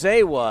how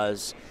Jose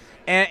was.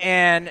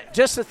 And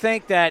just to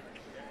think that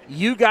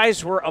you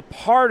guys were a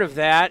part of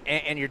that,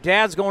 and your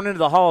dad's going into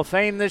the Hall of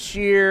Fame this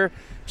year,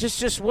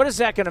 just what is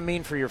that going to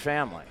mean for your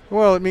family?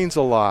 Well, it means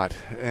a lot.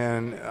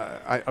 And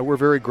we're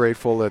very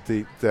grateful that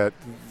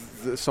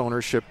this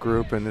ownership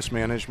group and this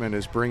management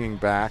is bringing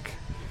back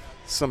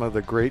some of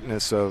the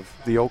greatness of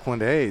the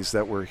Oakland A's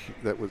that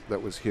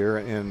was here.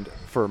 And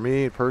for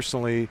me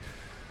personally,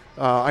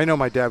 I know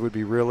my dad would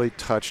be really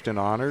touched and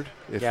honored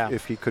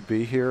if he could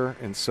be here,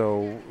 and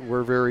so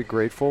we're very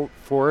grateful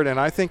for it. And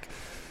I think,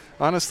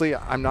 honestly,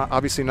 I'm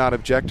obviously not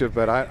objective,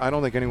 but I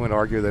don't think anyone would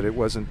argue that it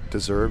wasn't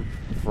deserved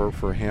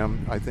for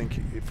him. I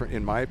think,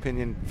 in my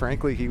opinion,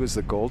 frankly, he was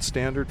the gold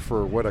standard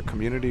for what a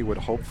community would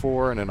hope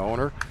for in an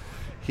owner.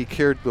 He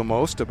cared the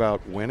most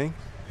about winning,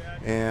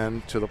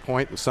 and to the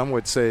point, some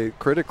would say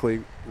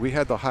critically, we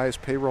had the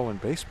highest payroll in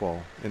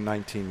baseball in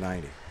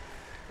 1990.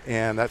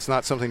 And that's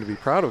not something to be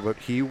proud of, but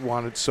he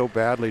wanted so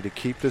badly to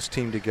keep this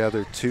team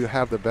together to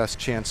have the best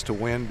chance to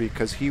win,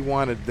 because he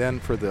wanted then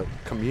for the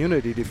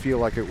community to feel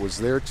like it was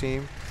their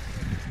team.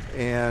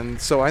 And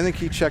so I think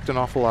he checked an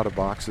awful lot of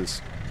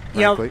boxes,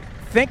 frankly.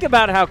 Think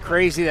about how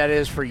crazy that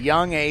is for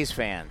young A's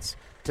fans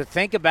to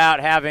think about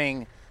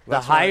having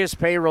the highest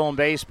payroll in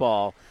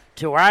baseball.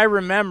 To where I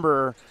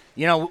remember,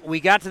 we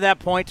got to that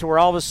point to where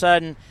all of a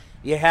sudden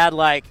you had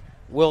like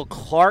Will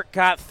Clark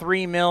got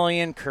 $3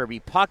 million, Kirby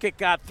Puckett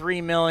got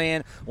 $3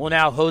 million. Well,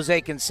 now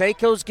Jose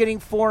Canseco's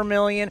getting $4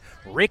 million,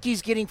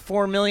 Ricky's getting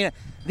 $4 million.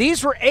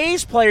 These were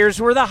A's players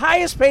who were the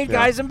highest paid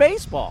guys in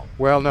baseball.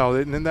 Well, no,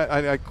 and that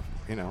I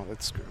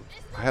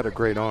had a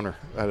great owner,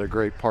 I had a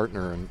great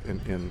partner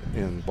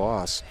in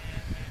Boss.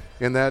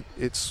 And that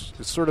it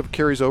sort of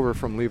carries over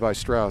from Levi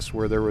Strauss,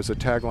 where there was a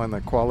tagline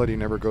that quality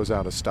never goes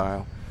out of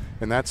style.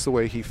 And that's the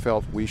way he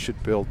felt we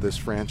should build this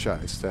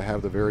franchise, to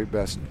have the very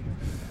best,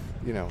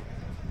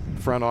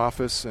 front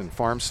office and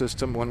farm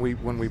system. When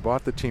we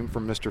bought the team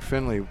from Mr.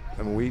 Finley,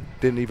 we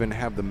didn't even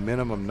have the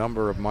minimum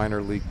number of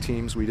minor league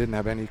teams. We didn't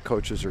have any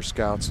coaches or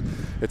scouts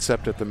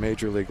except at the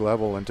major league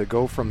level. And to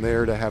go from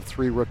there to have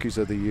 3 rookies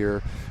of the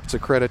year, it's a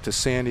credit to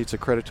Sandy, it's a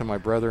credit to my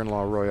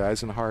brother-in-law, Roy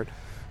Eisenhart,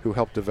 who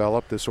helped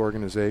develop this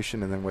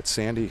organization, and then with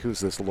Sandy,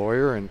 who's this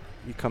lawyer, and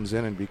he comes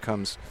in and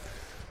becomes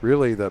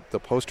really the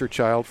poster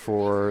child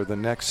for the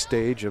next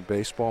stage of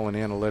baseball and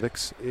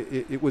analytics.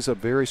 It was a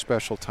very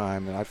special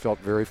time, and I felt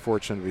very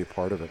fortunate to be a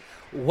part of it.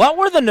 What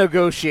were the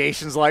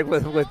negotiations like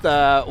with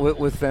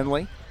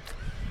Finley?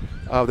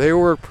 They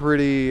were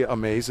pretty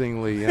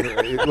amazingly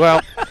well.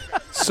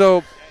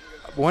 So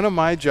one of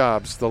my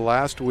jobs the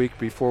last week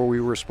before we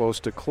were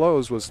supposed to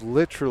close was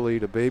literally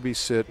to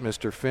babysit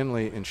Mr.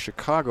 Finley in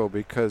Chicago,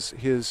 because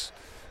his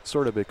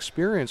sort of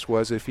experience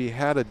was if he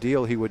had a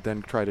deal, he would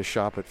then try to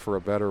shop it for a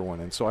better one.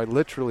 And so I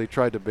literally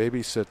tried to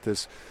babysit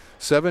this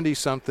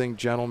 70-something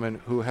gentleman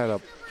who had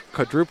a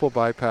quadruple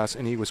bypass,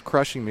 and he was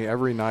crushing me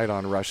every night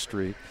on Rush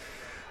Street.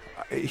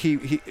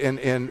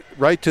 And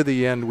right to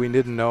the end, we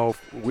didn't know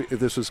if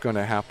this was going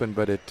to happen,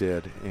 but it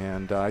did.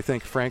 And I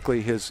think,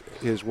 frankly, his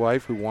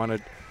wife, who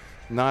wanted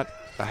not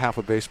a half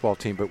a baseball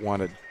team but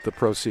wanted the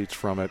proceeds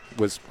from it,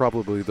 was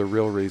probably the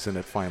real reason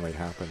it finally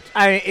happened.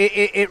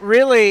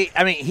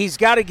 He's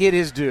got to get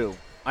his due.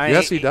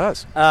 Yes, he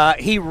does.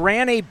 He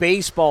ran a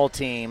baseball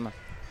team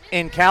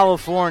in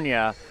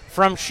California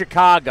from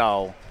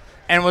Chicago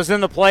and was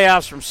in the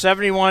playoffs from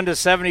 71 to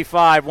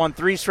 75, won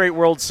 3 straight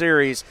World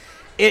Series.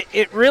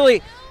 It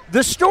really,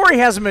 the story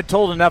hasn't been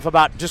told enough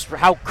about just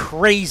how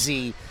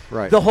crazy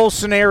the whole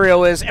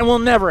scenario is, and will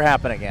never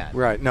happen again.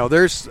 Right. No,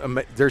 there's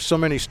so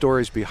many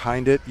stories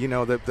behind it.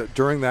 That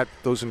during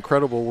those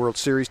incredible World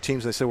Series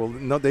teams, they said, well,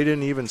 no, they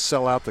didn't even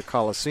sell out the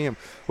Coliseum.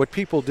 What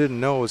people didn't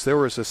know is there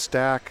was a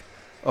stack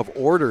of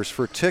orders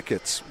for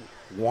tickets,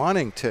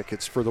 wanting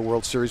tickets for the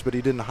World Series, but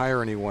he didn't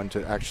hire anyone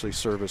to actually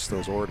service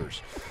those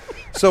orders.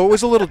 So it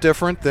was a little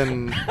different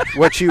than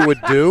what you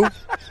would do.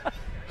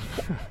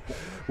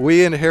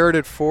 We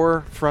inherited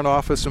 4 front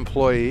office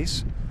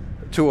employees.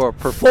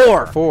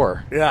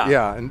 Four.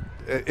 Yeah. And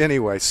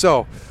anyway,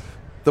 so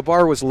the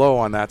bar was low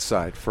on that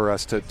side for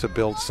us to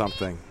build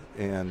something,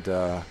 and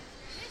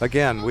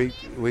again,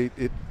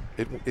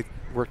 it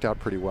worked out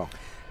pretty well.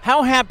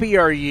 How happy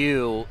are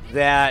you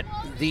that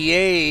the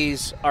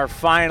A's are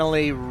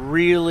finally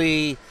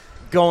really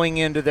going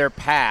into their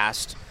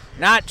past,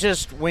 not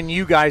just when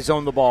you guys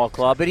owned the ball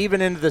club, but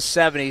even into the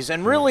 70s,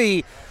 and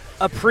really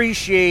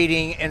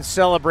appreciating and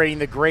celebrating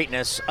the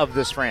greatness of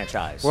this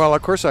franchise? Well,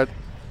 of course,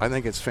 I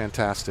think it's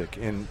fantastic.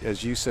 And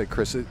as you said,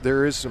 Chris,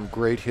 there is some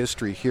great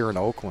history here in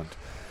Oakland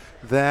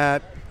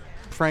that,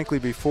 frankly,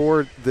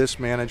 before this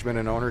management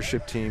and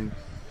ownership team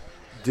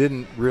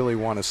didn't really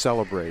want to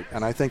celebrate.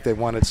 And I think they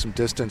wanted some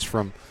distance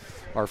from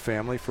our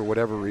family for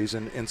whatever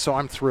reason. And so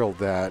I'm thrilled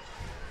that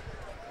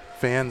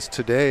fans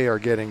today are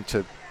getting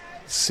to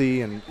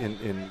see and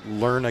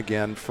learn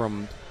again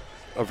from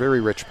a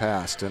very rich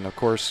past. And, of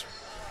course,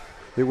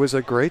 it was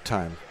a great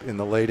time in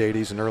the late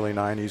 80s and early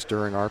 90s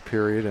during our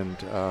period,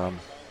 and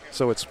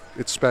so it's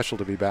special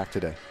to be back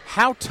today.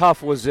 How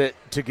tough was it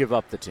to give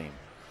up the team?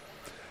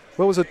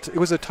 Well, it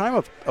was a time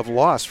of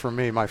loss for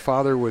me. My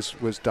father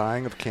was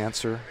dying of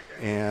cancer,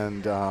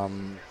 and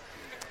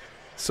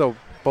so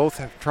both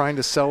trying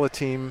to sell a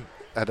team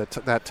at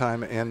that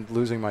time and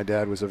losing my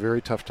dad was a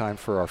very tough time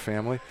for our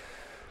family.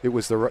 It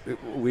was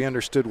we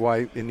understood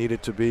why it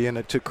needed to be,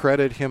 and to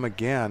credit him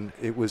again,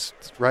 it was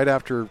right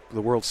after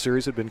the World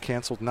Series had been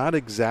canceled, not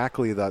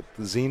exactly the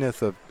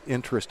zenith of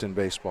interest in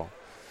baseball.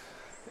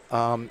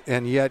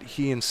 And yet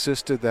he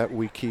insisted that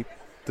we keep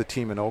the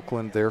team in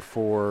Oakland,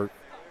 therefore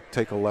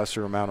take a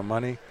lesser amount of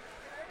money,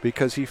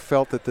 because he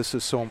felt that this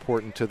is so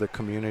important to the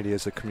community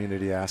as a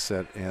community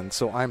asset. And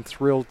so I'm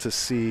thrilled to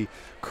see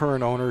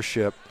current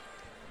ownership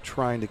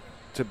trying to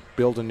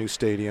build a new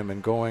stadium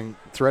and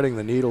threading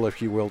the needle,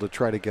 if you will, to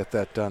try to get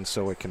that done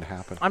so it can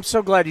happen. I'm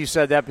so glad you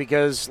said that,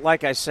 because,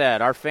 like I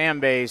said, our fan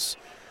base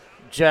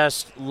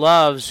just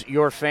loves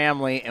your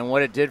family and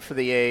what it did for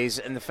the A's,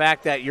 and the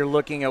fact that you're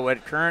looking at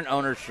what current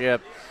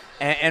ownership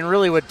and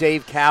really what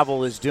Dave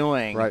Kaval is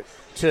doing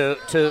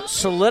to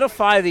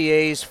solidify the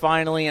A's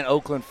finally in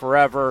Oakland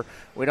forever.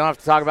 We don't have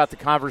to talk about the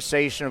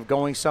conversation of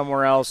going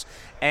somewhere else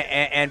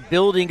and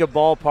building a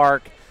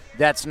ballpark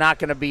that's not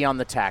going to be on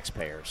the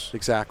taxpayers.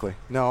 Exactly.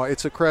 No,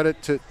 it's a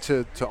credit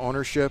to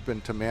ownership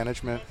and to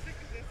management.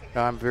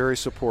 I'm very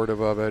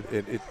supportive of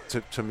it.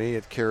 To me,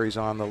 it carries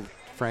on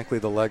frankly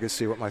the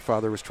legacy of what my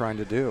father was trying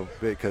to do,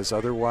 because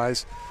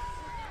otherwise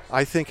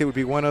I think it would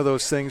be one of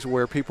those things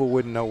where people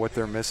wouldn't know what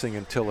they're missing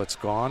until it's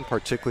gone,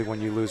 particularly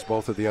when you lose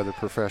both of the other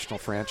professional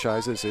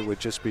franchises. It would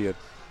just be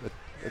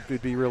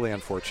it'd be really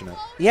unfortunate.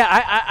 Yeah,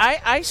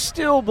 I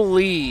still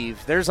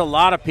believe there's a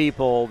lot of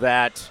people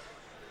that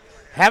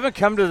haven't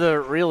come to the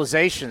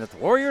realization that the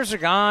Warriors are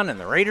gone and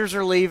the Raiders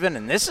are leaving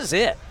and this is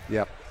it.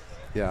 Yep.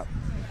 Yeah.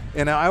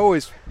 And I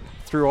always,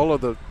 through all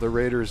of the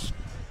Raiders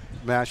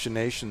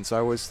machinations, I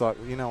always thought,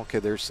 okay,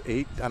 there's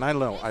 8, and I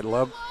know, I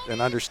love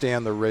and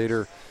understand the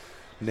Raider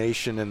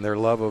nation and their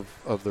love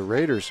of the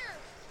Raiders,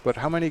 but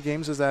how many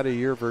games is that a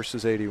year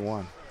versus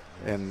 81?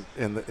 And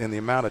the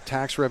amount of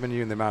tax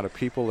revenue and the amount of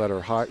people that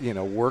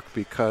are work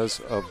because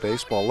of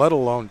baseball, let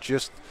alone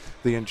just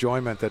the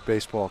enjoyment that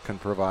baseball can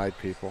provide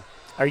people.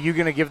 Are you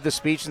going to give the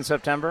speech in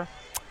September?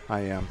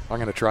 I am. I'm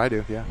going to try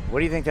to, yeah. What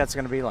do you think that's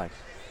going to be like?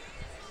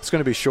 It's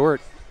going to be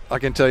short, I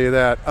can tell you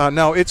that.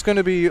 No, it's going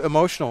to be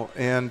emotional,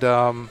 and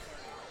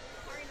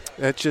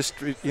it just,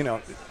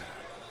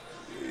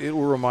 it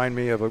will remind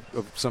me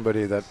of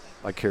somebody that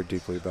I care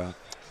deeply about.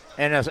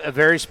 And a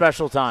very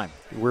special time.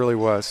 It really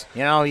was.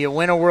 You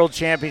win a world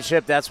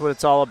championship. That's what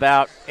it's all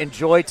about.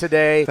 Enjoy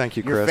today. Thank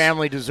you, Chris. Your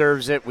family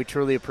deserves it. We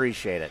truly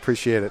appreciate it.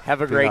 Appreciate it.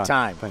 Have a great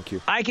time. Thank you.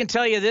 I can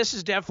tell you this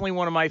is definitely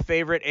one of my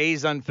favorite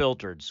A's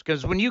Unfiltered,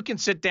 because when you can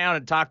sit down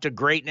and talk to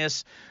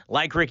greatness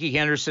like Rickey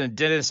Henderson,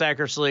 Dennis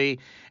Eckersley,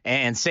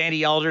 and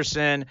Sandy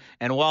Alderson,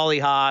 and Wally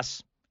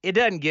Haas, it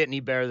doesn't get any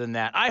better than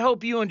that. I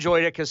hope you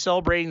enjoyed it, because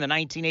celebrating the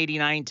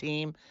 1989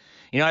 team,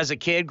 as a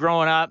kid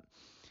growing up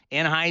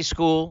in high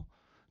school,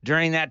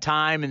 during that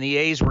time, and the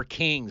A's were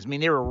kings. I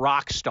mean, they were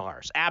rock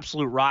stars,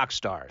 absolute rock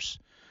stars.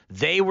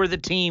 They were the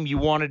team you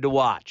wanted to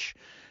watch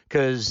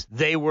because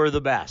they were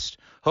the best.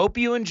 Hope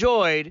you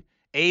enjoyed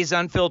A's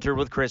Unfiltered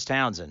with Chris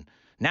Townsend.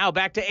 Now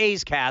back to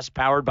A's Cast,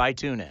 powered by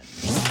TuneIn.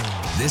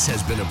 This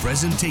has been a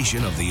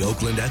presentation of the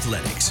Oakland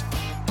Athletics.